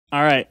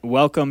All right,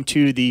 welcome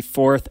to the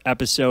 4th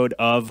episode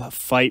of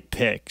Fight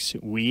Picks.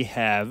 We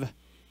have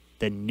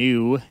the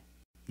new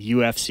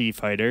UFC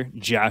fighter,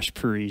 Josh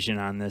Parisian,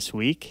 on this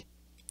week.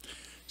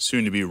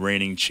 Soon to be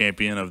reigning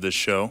champion of this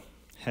show.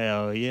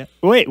 Hell yeah.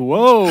 Wait,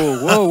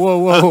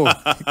 whoa.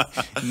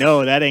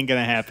 No, that ain't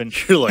going to happen.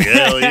 You're like,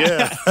 hell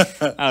yeah.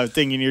 I was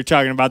thinking you were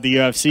talking about the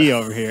UFC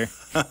over here.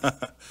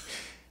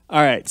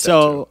 All right,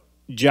 so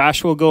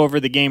Josh will go over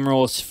the game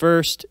rules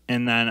first,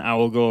 and then I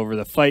will go over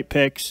the fight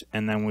picks,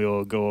 and then we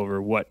will go over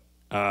what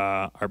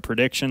our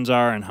predictions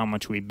are and how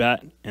much we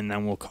bet, and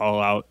then we'll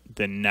call out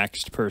the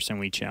next person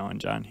we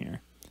challenge on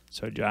here.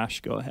 So, Josh,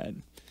 go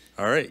ahead.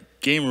 All right,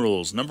 game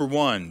rules. Number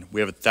 1,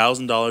 we have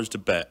 $1,000 to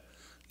bet.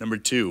 Number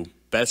 2,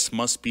 bets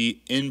must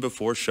be in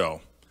before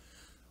show.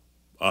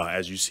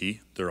 As you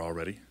see, they're all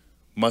ready.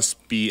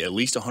 Must be at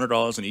least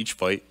 $100 in each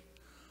fight.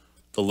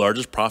 The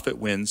largest profit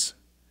wins.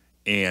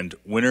 And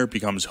winner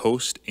becomes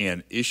host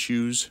and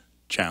issues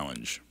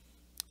challenge.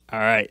 All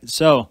right.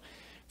 So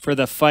for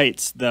the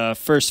fights, the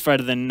first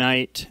fight of the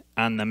night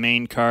on the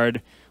main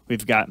card,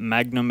 we've got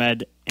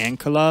Magomed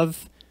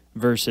Ankalaev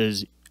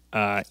versus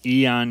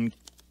Ion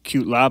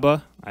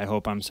Cutelaba. I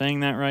hope I'm saying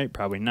that right.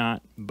 Probably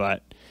not.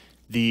 But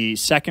the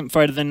second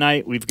fight of the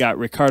night, we've got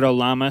Ricardo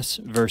Lamas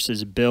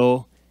versus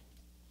Bill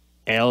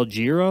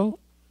Algiero.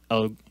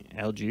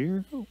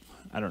 Algiero?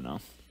 I don't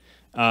know.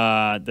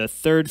 The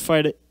third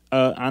fight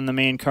on the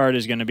main card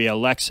is going to be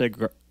Alexa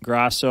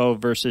Grasso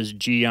versus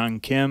Ji Young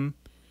Kim.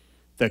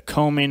 The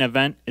co-main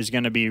event is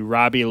going to be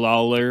Robbie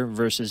Lawler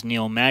versus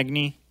Neil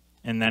Magny.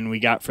 And then we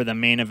got for the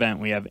main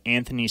event, we have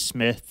Anthony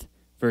Smith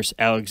versus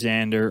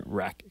Alexander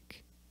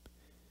Rakic.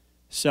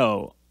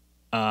 So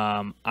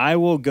I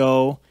will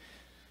go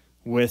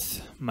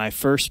with my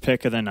first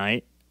pick of the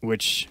night,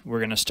 which we're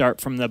going to start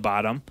from the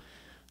bottom.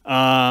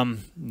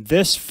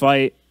 This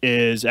fight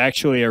is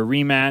actually a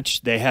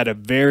rematch. They had a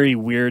very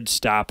weird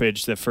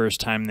stoppage the first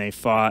time they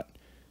fought.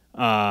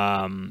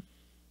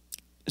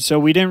 So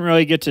we didn't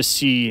really get to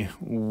see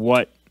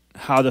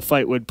how the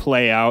fight would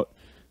play out.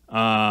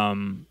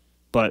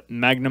 But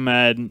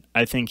Magomed,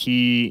 I think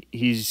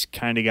he's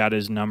kind of got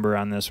his number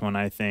on this one,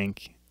 I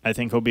think. I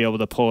think he'll be able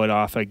to pull it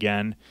off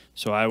again.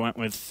 So I went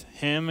with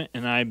him,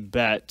 and I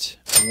bet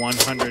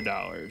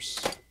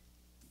 $100.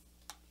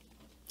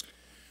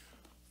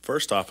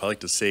 First off, I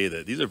like to say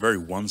that these are very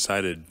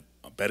one-sided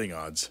betting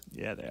odds.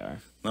 Yeah, they are.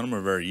 None of them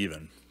are very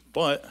even.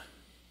 But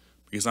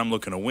because I'm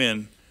looking to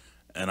win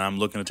and I'm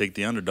looking to take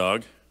the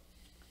underdog,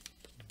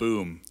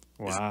 boom.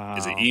 Wow.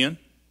 Is it Ian?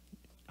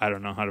 I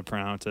don't know how to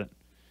pronounce it.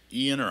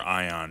 Ian or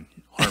Ion?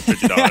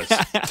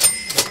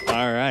 $150.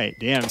 All right.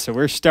 Damn. So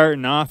we're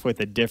starting off with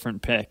a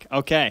different pick.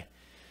 Okay.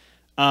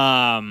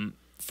 For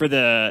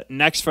the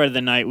next fight of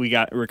the night, we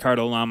got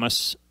Ricardo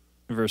Lamas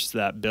versus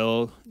that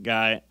Bill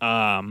guy.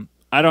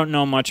 I don't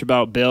know much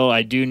about Bill.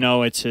 I do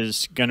know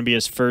it's going to be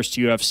his first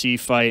UFC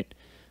fight,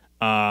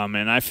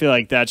 and I feel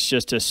like that's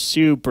just a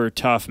super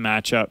tough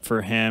matchup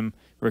for him.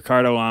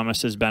 Ricardo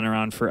Lamas has been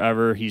around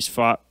forever. He's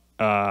fought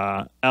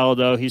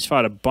Aldo. He's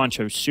fought a bunch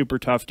of super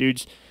tough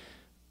dudes,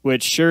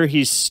 which sure,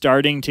 he's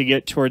starting to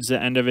get towards the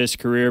end of his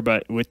career,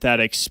 but with that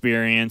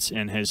experience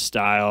and his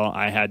style,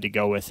 I had to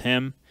go with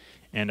him.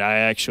 And I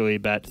actually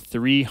bet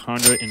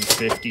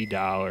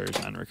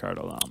 $350 on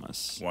Ricardo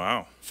Lamas.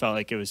 Wow. Felt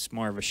like it was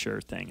more of a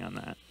sure thing on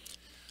that.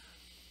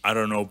 I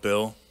don't know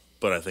Bill,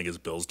 but I think it's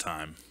Bill's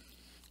time.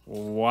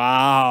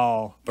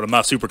 Wow. But I'm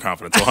not super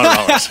confident, so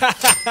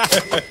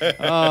 $100.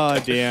 Oh,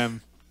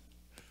 damn.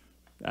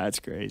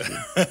 That's crazy.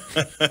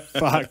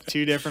 Fuck,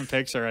 2 different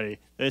picks already.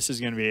 This is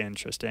going to be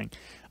interesting.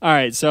 All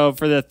right, so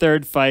for the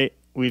third fight,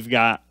 we've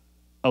got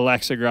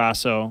Alexa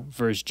Grasso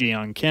versus Ji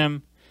Young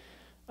Kim.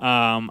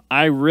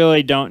 I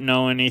really don't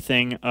know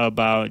anything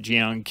about Ji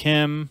Young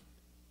Kim,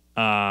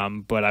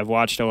 but I've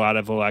watched a lot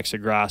of Alexa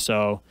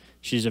Grasso.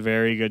 She's a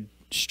very good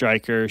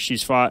striker.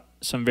 She's fought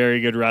some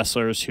very good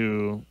wrestlers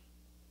who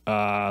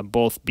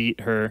both beat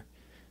her.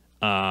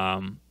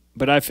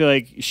 But I feel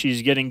like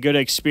she's getting good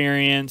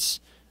experience.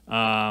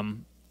 I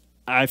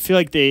feel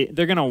like they're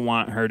going to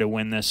want her to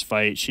win this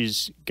fight.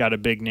 She's got a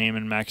big name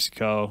in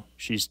Mexico.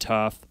 She's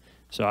tough.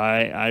 So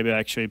I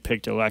actually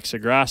picked Alexa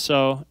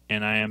Grasso,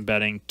 and I am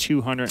betting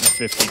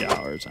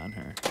 $250 on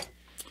her.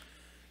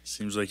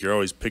 Seems like you're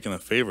always picking the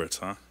favorites,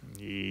 huh?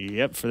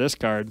 Yep, for this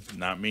card.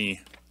 Not me.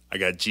 I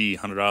got G,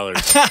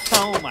 $100.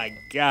 Oh, my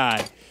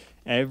God.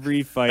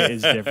 Every fight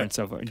is different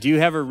so far. Do you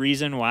have a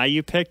reason why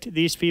you picked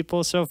these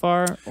people so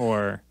far?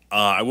 Or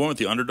I went with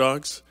the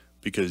underdogs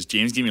because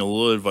James gave me a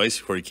little advice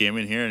before he came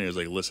in here, and he was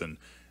like, listen,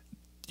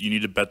 you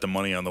need to bet the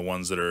money on the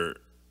ones that are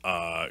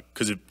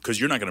because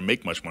you're not going to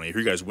make much money. If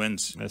you guys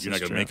wins, you're not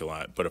going to make a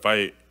lot. But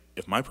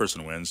if my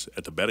person wins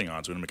at the betting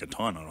odds, we're going to make a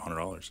ton on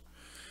 $100.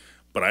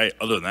 But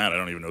other than that, I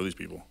don't even know these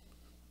people.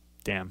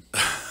 Damn.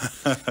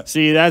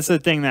 See, that's the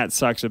thing that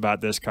sucks about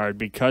this card.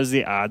 Because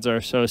the odds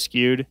are so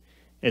skewed,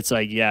 it's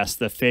like, yes,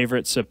 the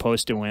favorite's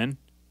supposed to win.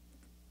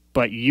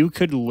 But you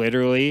could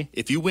literally...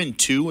 If you win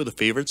 2 of the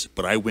favorites,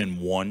 but I win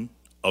 1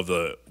 of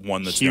the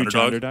one that's huge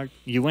the underdog,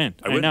 you win.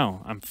 I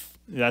know.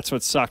 That's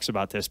what sucks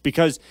about this.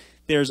 Because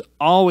there's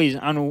always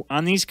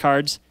on these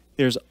cards,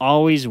 there's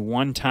always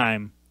one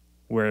time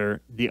where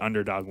the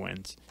underdog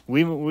wins.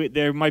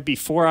 There might be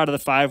 4 out of the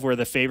 5 where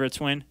the favorites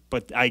win,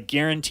 but I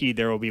guarantee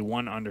there will be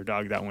one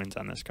underdog that wins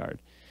on this card.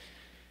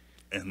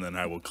 And then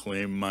I will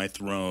claim my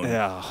throne.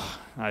 Yeah,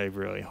 I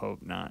really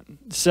hope not.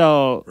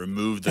 So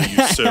remove the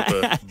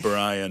usurper,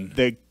 Brian.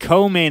 The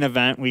co-main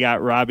event, we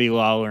got Robbie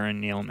Lawler and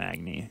Neil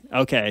Magny.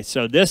 Okay,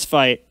 so this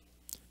fight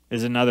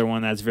is another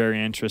one that's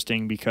very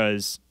interesting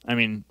because, I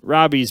mean,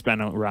 Robbie's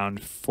been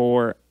around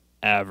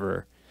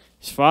forever.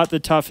 He's fought the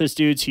toughest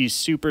dudes. He's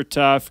super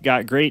tough,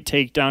 got great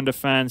takedown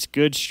defense,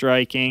 good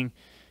striking,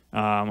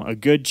 a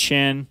good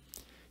chin.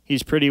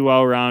 He's pretty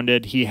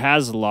well-rounded. He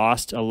has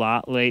lost a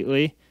lot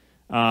lately.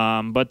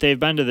 But they've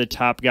been to the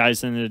top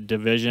guys in the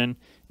division.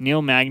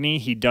 Neil Magny,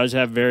 he does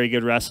have very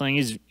good wrestling.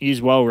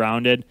 He's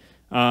well-rounded.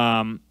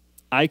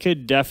 I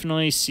could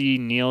definitely see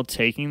Neil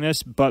taking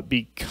this, but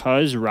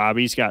because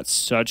Robbie's got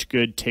such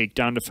good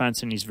takedown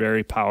defense and he's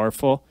very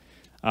powerful,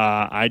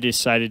 I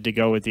decided to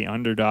go with the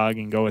underdog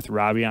and go with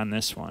Robbie on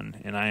this one,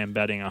 and I am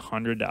betting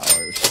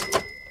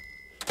 $100.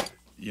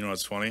 You know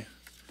what's funny?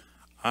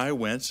 I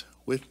went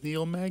with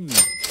Neil Magny.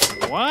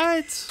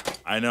 What?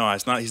 I know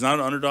he's not an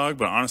underdog,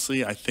 but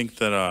honestly, I think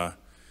that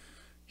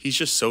he's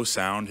just so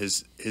sound.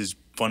 His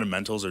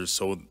fundamentals are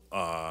so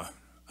I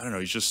don't know.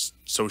 He's just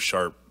so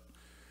sharp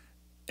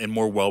and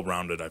more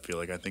well-rounded. I feel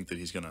like I think that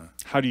he's gonna.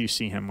 How do you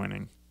see him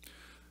winning?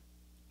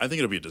 I think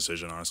it'll be a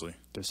decision, honestly.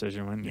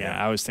 Decision win? Yeah,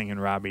 I was thinking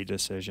Robbie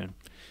decision.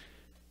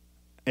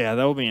 Yeah,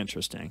 that will be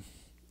interesting.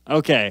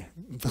 Okay,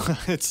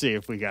 let's see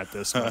if we got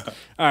this one.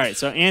 All right,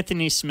 so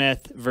Anthony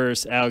Smith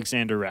versus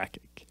Alexander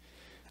Rakic.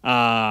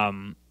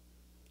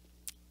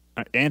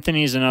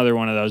 Anthony's another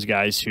one of those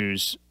guys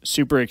who's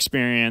super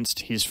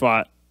experienced. He's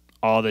fought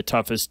all the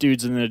toughest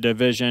dudes in the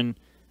division.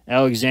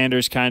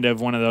 Alexander's kind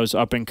of one of those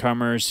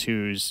up-and-comers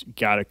who's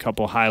got a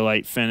couple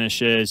highlight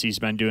finishes. He's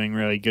been doing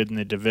really good in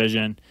the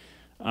division.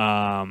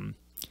 Man,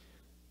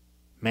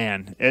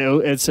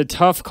 it's a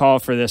tough call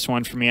for this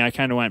one for me. I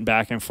kind of went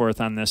back and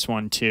forth on this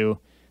one too.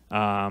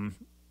 I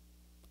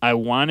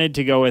wanted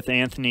to go with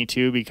Anthony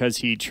too because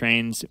he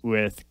trains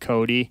with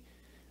Cody,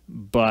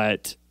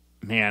 but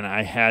man,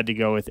 I had to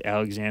go with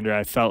Alexander.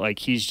 I felt like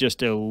he's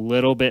just a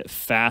little bit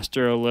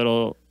faster, a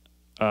little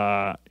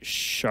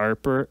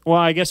sharper. Well,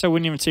 I guess I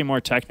wouldn't even say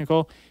more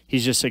technical.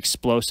 He's just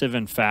explosive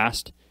and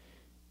fast,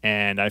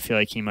 and I feel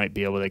like he might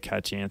be able to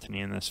catch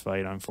Anthony in this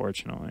fight,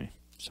 unfortunately.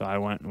 So I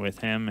went with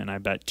him, and I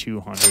bet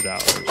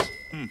 $200.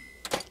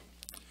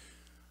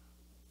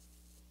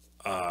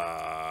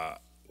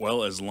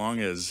 Well, as long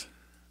as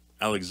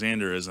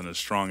Alexander isn't as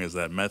strong as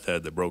that meth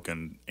head that broke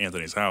in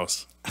Anthony's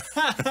house.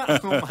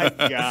 Oh, my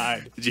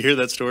God. Did you hear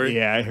that story?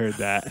 Yeah, I heard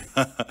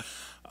that.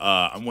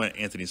 I went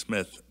Anthony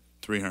Smith,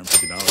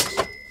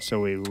 $350.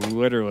 So we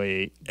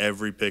literally...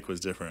 Every pick was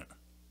different.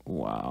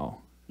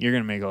 Wow. You're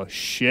going to make a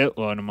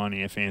shitload of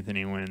money if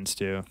Anthony wins,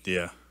 too.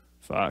 Yeah.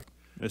 Fuck.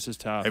 This is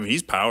tough. I mean,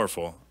 he's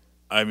powerful.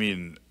 I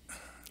mean...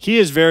 He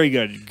is very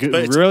good.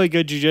 Really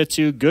good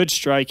jiu-jitsu, good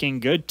striking,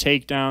 good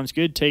takedowns,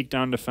 good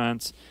takedown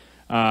defense.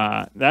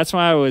 That's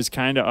why I was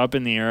kind of up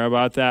in the air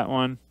about that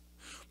one.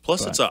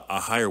 Plus, it's a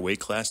higher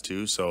weight class,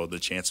 too, so the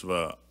chance of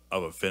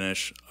a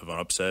finish, of an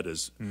upset,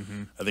 is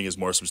I think is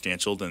more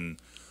substantial than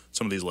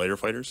some of these lighter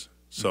fighters.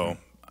 So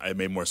it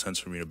made more sense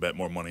for me to bet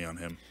more money on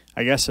him.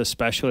 I guess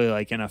especially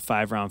like in a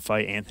 5-round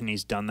fight,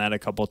 Anthony's done that a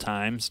couple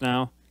times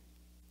now,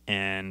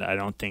 and I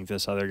don't think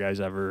this other guy's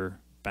ever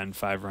been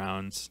 5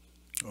 rounds.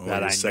 Oh,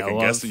 you're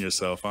second-guessing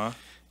yourself, huh?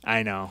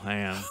 I know, I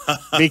am.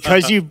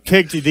 Because you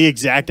picked the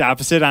exact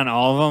opposite on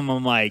all of them,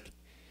 I'm like,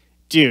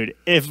 dude,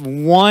 if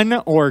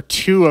 1 or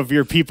 2 of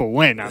your people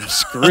win, I'm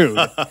screwed.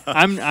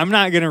 I'm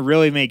not going to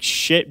really make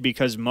shit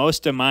because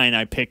most of mine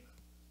I picked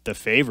the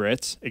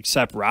favorites,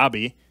 except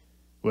Robbie,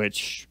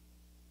 which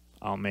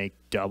I'll make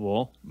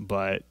double.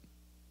 But,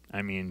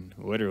 I mean,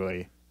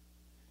 literally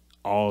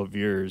all of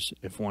yours,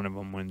 if one of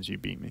them wins, you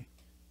beat me,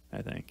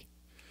 I think.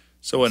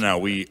 So what now?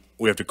 We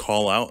have to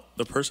call out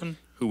the person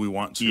who we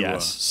want to.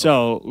 Yes.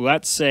 So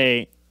let's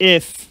say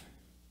if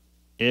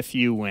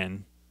you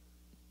win,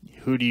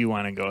 who do you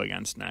want to go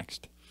against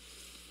next?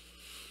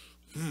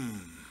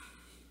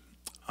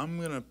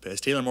 I'm gonna.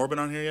 Has Taylor Moore been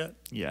on here yet?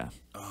 Yeah.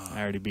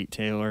 I already beat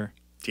Taylor.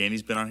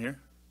 Danny's been on here.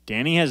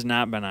 Danny has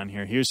not been on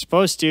here. He was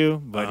supposed to,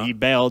 but he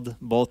bailed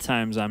both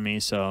times on me.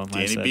 So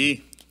Danny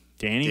B.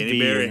 Danny B.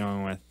 You're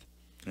going with.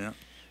 Yeah.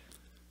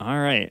 All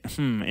right.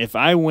 If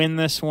I win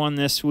this one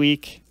this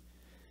week.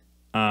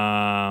 You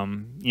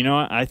know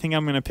what? I think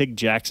I'm going to pick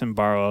Jackson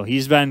Barlow.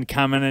 He's been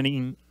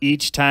commenting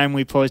each time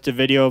we post a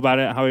video about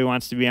it, how he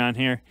wants to be on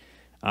here.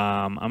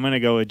 I'm going to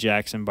go with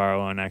Jackson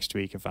Barlow next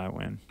week if I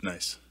win.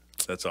 Nice.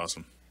 That's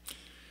awesome.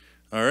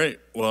 All right.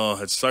 Well,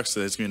 it sucks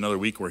that it's going to be another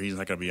week where he's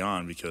not going to be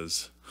on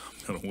because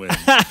I'm going to win.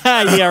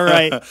 Yeah,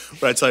 right.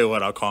 But I tell you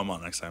what, I'll call him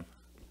on next time.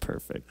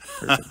 Perfect.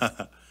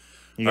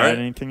 You got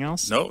anything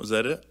else? No, is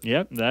that it?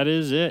 Yep, that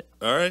is it.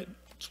 All right.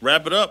 Let's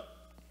wrap it up.